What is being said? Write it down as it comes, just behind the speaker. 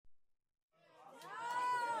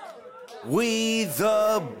We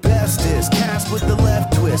the bestest, cast with the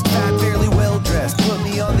left twist, fat, fairly well dressed. Put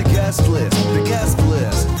me on the guest list, the guest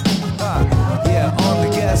list. Yeah, on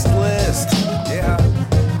the guest list. Yeah.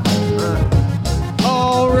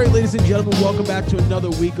 All right, ladies and gentlemen, welcome back to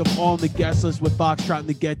another week of On the Guest List with Foxtrot and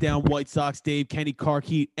the Get Down, White Sox, Dave, Kenny,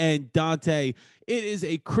 Carkeet, and Dante. It is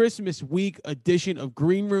a Christmas week edition of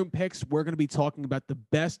Green Room Picks. We're going to be talking about the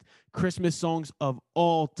best Christmas songs of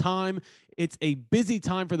all time. It's a busy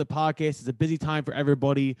time for the podcast. It's a busy time for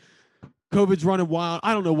everybody. COVID's running wild.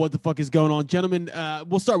 I don't know what the fuck is going on. Gentlemen,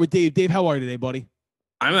 we'll start with Dave. Dave, how are you today, buddy?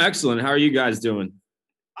 I'm excellent. How are you guys doing?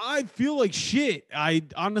 I feel like shit. I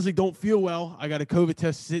honestly don't feel well. I got a COVID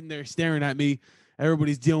test sitting there staring at me.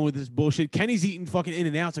 Everybody's dealing with this bullshit. Kenny's eating fucking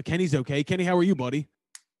In-N-Out, so Kenny's okay. Kenny, how are you, buddy?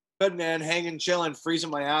 Good, man. Hanging, chilling, freezing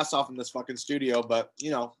my ass off in this fucking studio, but, you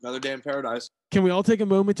know, another day in paradise. Can we all take a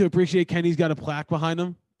moment to appreciate Kenny's got a plaque behind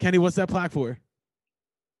him? Kenny, what's that plaque for?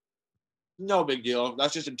 No big deal.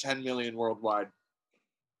 That's just a 10 million worldwide.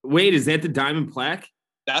 Wait, is that the diamond plaque?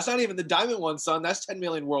 That's not even the diamond one, son. That's 10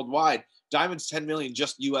 million worldwide. Diamond's 10 million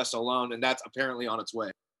just U.S. alone, and that's apparently on its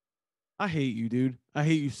way. I hate you, dude. I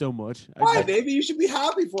hate you so much. Why, baby? You should be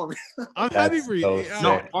happy for me. I'm happy for you.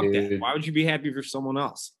 No, fuck that. Why would you be happy for someone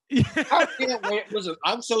else? I can't wait. Listen,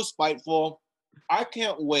 I'm so spiteful. I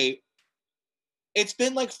can't wait. It's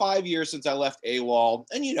been like 5 years since I left AWOL.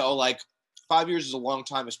 And, you know, like 5 years is a long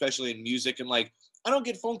time, especially in music. And, like, I don't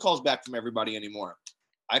get phone calls back from everybody anymore.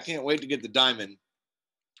 I can't wait to get the diamond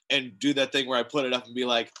and do that thing where I put it up and be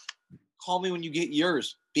like, call me when you get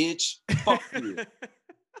yours, bitch. Fuck you.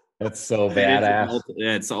 That's so badass.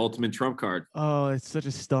 It's the ultimate trump card. Oh, it's such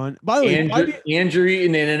a stunt. By the way, Andrew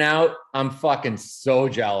eating In-N-Out. I'm fucking so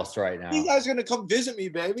jealous right now. You guys are gonna come visit me,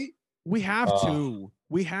 baby. we have to.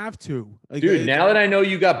 We have to. Like, Dude, now that I know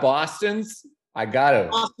you got Boston's, I got to.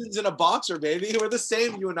 Boston's in a boxer, baby. We're the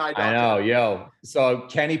same, you and I. Doctor. I know, yo. So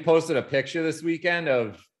Kenny posted a picture this weekend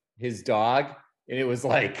of his dog, and it was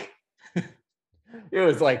like,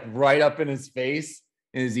 right up in his face,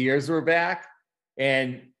 and his ears were back.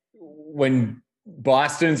 And when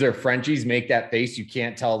Boston's or Frenchies make that face, you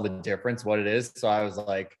can't tell the difference what it is. So I was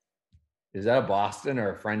like, is that a Boston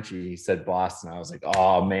or a Frenchie? He said Boston. I was like,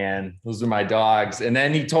 oh man, those are my dogs. And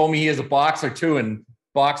then he told me he has a boxer too. And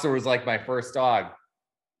boxer was like my first dog.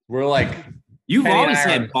 We're like, you've always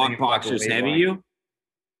had boxers, haven't you?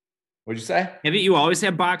 What'd you say? Haven't you always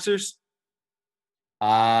had boxers?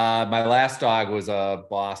 My last dog was a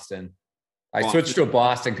Boston. I switched to a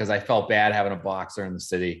Boston because I felt bad having a boxer in the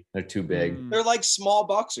city. They're too big. They're like small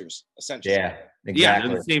boxers, essentially. Yeah, exactly. Yeah,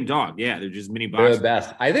 they're the same dog. Yeah, they're just mini They're boxers. the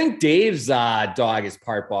best. I think Dave's dog is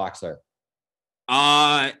part boxer.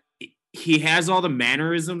 He has all the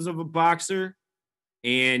mannerisms of a boxer,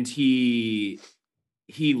 and he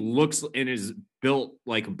looks and is built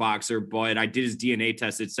like a boxer. But I did his DNA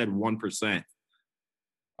test; it said 1%.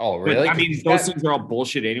 Oh, really? But, I mean, those things are all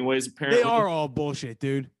bullshit, anyways. Apparently, they are all bullshit,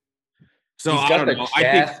 dude. So he's I got don't the know.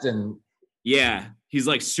 chest and Yeah, he's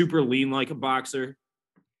like super lean like a boxer.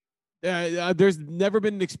 There's never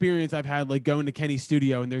been an experience I've had like going to Kenny's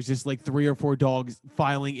studio and there's just like 3 or 4 dogs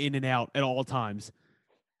filing in and out at all times.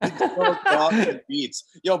 Beats.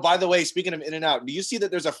 Yo, by the way, speaking of In-N-Out, do you see that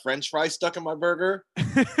there's a French fry stuck in my burger?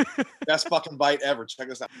 Best fucking bite ever. Check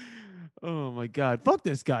this out. Oh my God. Fuck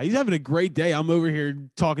this guy. He's having a great day. I'm over here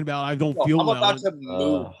talking about I don't feel well. I'm about to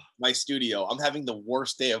move my studio. I'm having the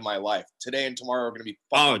worst day of my life. Today and tomorrow are going to be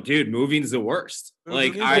Oh, dude, moving's the worst.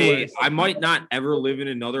 Like I might not ever live in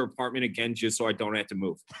another apartment again just so I don't have to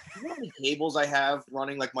move. You know how many cables I have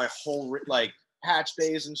running like my whole like patch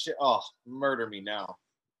bays and shit? Oh, murder me now.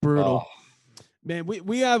 Brutal. Man,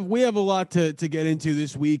 we have a lot to get into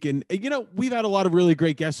this week. And, you know, we've had a lot of really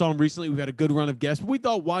great guests on recently. We've had a good run of guests. But we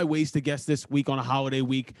thought, why waste a guest this week on a holiday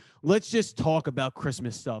week? Let's just talk about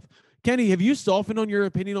Christmas stuff. Kenny, have you softened on your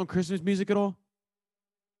opinion on Christmas music at all?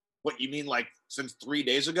 What, you mean like since 3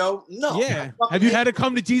 days ago? No. Yeah. Have you had a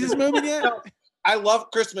come to Jesus moment yet? No. I love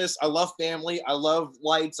Christmas. I love family. I love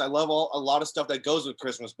lights. I love a lot of stuff that goes with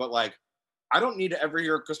Christmas. But, like, I don't need to ever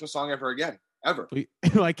hear a Christmas song ever again. Ever.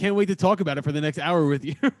 I can't wait to talk about it for the next hour with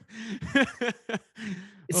you.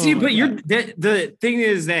 See, but the thing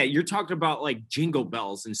is that you're talking about like jingle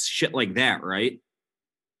bells and shit like that, right?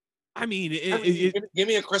 I mean, give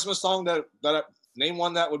me a Christmas song that name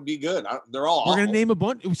one that would be good. They're all. We're gonna name a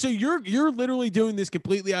bunch. So you're literally doing this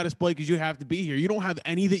completely out of spite because you have to be here. You don't have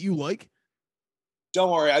any that you like.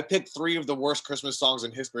 Don't worry, I picked 3 of the worst Christmas songs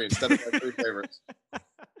in history instead of my 3 favorites.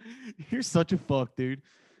 You're such a fuck, dude.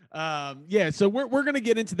 Yeah, so we're gonna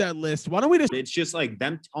get into that list. Why don't we just? It's just like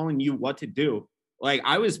them telling you what to do. Like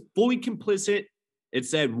I was fully complicit. It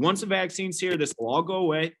said once the vaccine's here, this will all go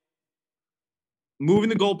away. moving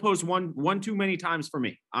the goalpost one too many times for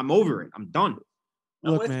me. I'm over it. I'm done.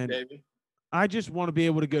 I'm Look, with you, man, baby. I just want to be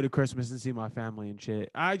able to go to Christmas and see my family and shit.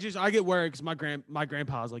 I get worried because my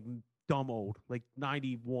grandpa's like dumb old, like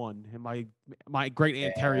 91, and my great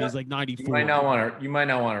aunt Terry is like You 94. might not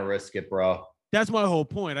want to risk it, bro. That's my whole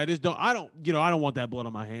point. I don't want that blood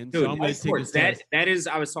on my hands. So I'm gonna take this test. That is,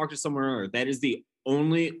 I was talking to someone earlier. That is the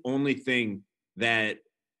only thing that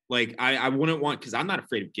like I wouldn't want, because I'm not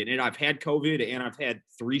afraid of getting it. I've had COVID and I've had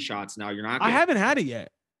 3 shots now. You're not. I haven't had it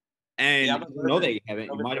yet. And Yeah, you know that you haven't.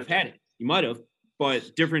 You might have had it. You might have,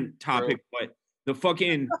 but different topic. But the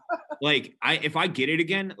fucking like if I get it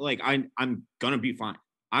again, like I'm gonna be fine.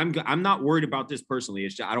 I'm not worried about this personally.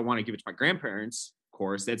 It's just, I don't want to give it to my grandparents. Of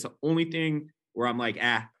course, that's the only thing where I'm like,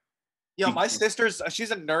 Yeah, my sister's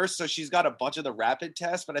she's a nurse, so she's got a bunch of the rapid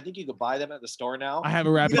tests, but I think you could buy them at the store now. I have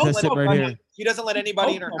a rapid don't test let sitting right anybody- here. She doesn't let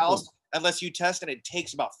anybody in her house unless you test, and it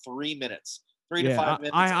takes about 3 minutes, 3 to 5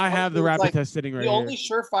 minutes. I have the It's rapid like test sitting right the here. only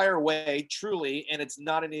surefire way, truly, and it's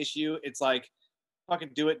not an issue. It's like,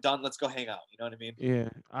 fucking do it, done. Let's go hang out. You know what I mean? Yeah,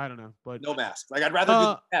 I don't know, but No mask. Like I'd rather do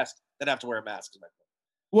the test than have to wear a mask.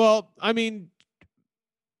 well, I mean,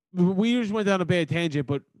 we just went down a bad tangent,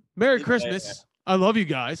 but Merry Yeah, Christmas. yeah. I love you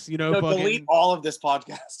guys. You know, No, fucking, delete all of this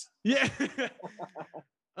podcast. yeah.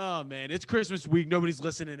 Oh man, it's Christmas week. Nobody's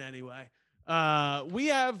listening anyway.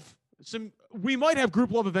 We might have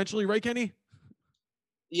group love eventually, right, Kenny?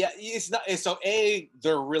 Yeah, it's not. So A,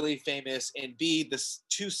 they're really famous, and B, the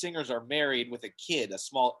 2 singers are married with a kid, a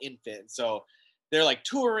small infant. So they're like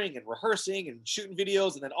touring and rehearsing and shooting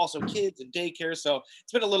videos, and then also kids and daycare. So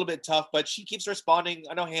it's been a little bit tough, but she keeps responding.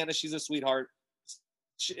 I know Hannah; she's a sweetheart.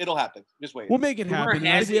 It'll happen. Just wait. We'll make it Rumor happen.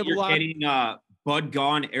 has We it have a you're lot- getting Bud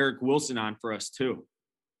Gone, Eric Wilson on for us too.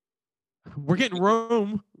 We're getting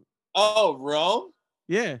Rome. Oh, Rome?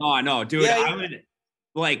 Yeah. Oh no, dude! Yeah, I would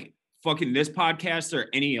like fucking this podcast or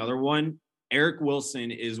any other one. Eric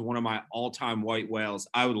Wilson is one of my all-time white whales.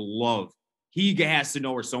 I would love. He has to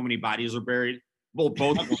know where so many bodies are buried. Well,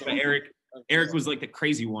 both of them, but Eric was like the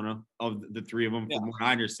crazy one of the 3 of them, from what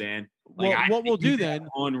I understand. Like, Well, what we'll do then?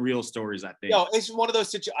 Unreal stories, I think. No, it's one of those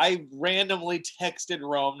situations. I randomly texted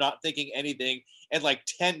Rome, not thinking anything, and like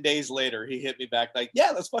 10 days later, he hit me back like,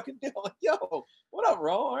 "Yeah, let's fucking do it." I'm like, yo, what up,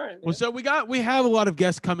 Rome? All right. Well, so we have a lot of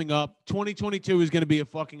guests coming up. 2022 is going to be a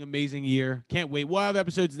fucking amazing year. Can't wait. We'll have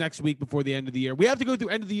episodes next week before the end of the year. We have to go through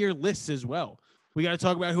end of the year lists as well. We got to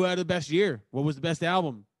talk about who had the best year, what was the best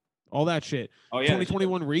album, all that shit. Oh yeah,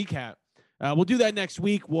 2021 recap. We'll do that next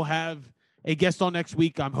week. We'll have a guest on next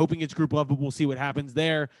week. I'm hoping it's group love, but we'll see what happens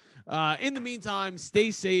there. In the meantime,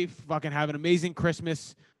 stay safe. Fucking have an amazing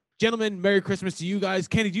Christmas. Gentlemen, Merry Christmas to you guys.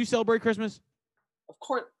 Kenny, do you celebrate Christmas? Of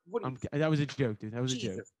course. What That was a joke, dude. That was a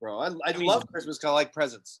joke. Jesus, bro. I love Christmas because I like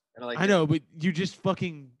presents. And I know, but you just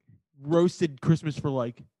fucking roasted Christmas for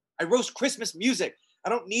like. I roast Christmas music. I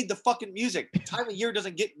don't need the fucking music. The time of year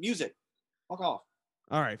doesn't get music. Fuck off.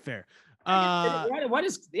 All right, fair. What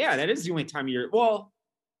is? Yeah, that is the only time of year. Well,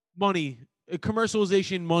 Money,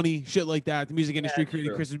 commercialization, money, shit like that. The music industry created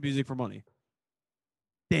true. Christmas music for money.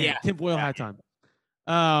 Damn, Yeah. tinfoil hat time.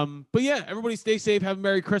 But yeah, everybody stay safe. Have a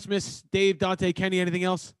Merry Christmas. Dave, Dante, Kenny, anything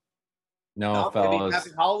else? No, baby, fellas. happy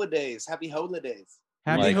holidays. Happy holidays.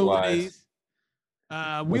 Happy Likewise.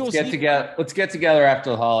 holidays. We will Let's get see. together. Let's get together after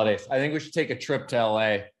the holidays. I think we should take a trip to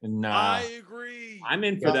LA and I agree. I'm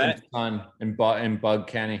in for that. fun and bug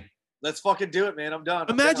Kenny. Let's fucking do it, man. I'm done.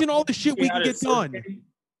 I'm Imagine down. all the shit we can get done.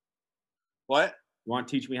 What? You want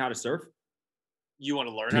to teach me how to surf? You want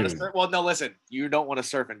to learn how to Dude. surf? Well, no, listen. You don't want to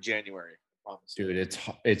surf in January. I promise. Dude,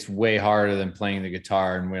 it's way harder than playing the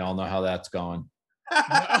guitar, and we all know how that's going.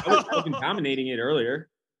 I was fucking dominating it earlier.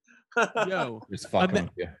 Yo, Just fucking Ima-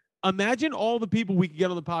 with you. imagine all the people we could get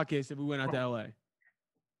on the podcast if we went out to LA.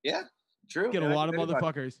 Yeah, true. Get a man. lot of Anybody.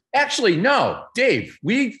 motherfuckers. Actually, no, Dave,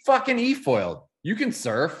 we fucking e-foiled. You can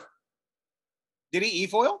surf. Did he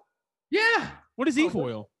e-foil? Yeah. What is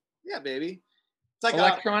e-foil? Yeah, baby. It's like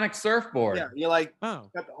Electronic surfboard. yeah, you like Oh,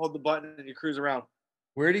 got to hold the button and you cruise around.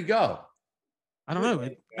 Where'd he go? I don't know.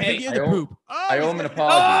 I Hey, think he had I to owe- poop. I owe him an he's-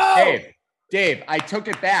 apology. Dave, I took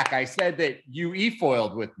it back. I said that you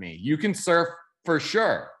e-foiled with me. You can surf for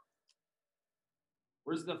sure.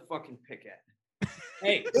 Where's the fucking pick at?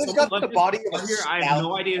 Hey, It's someone got left the this body guitar of a here. I have no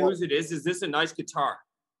stout idea horse. whose it is. Is this a nice guitar?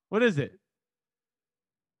 What is it?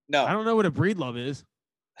 No. I don't know what a breed love is.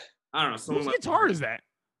 I don't know. Someone Whose left- guitar is that?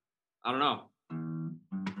 I don't know.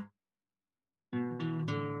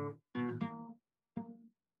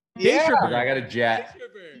 Dave Yeah. Tripper. I got a jet.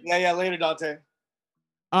 Yeah, later, Dante. All right,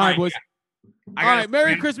 Alright, boys. I All got right,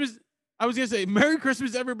 Merry Christmas. I was gonna say Merry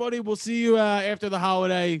Christmas, everybody. We'll see you after the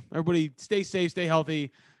holiday. Everybody, stay safe, stay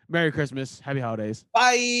healthy. Merry Christmas. Happy holidays.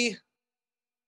 Bye.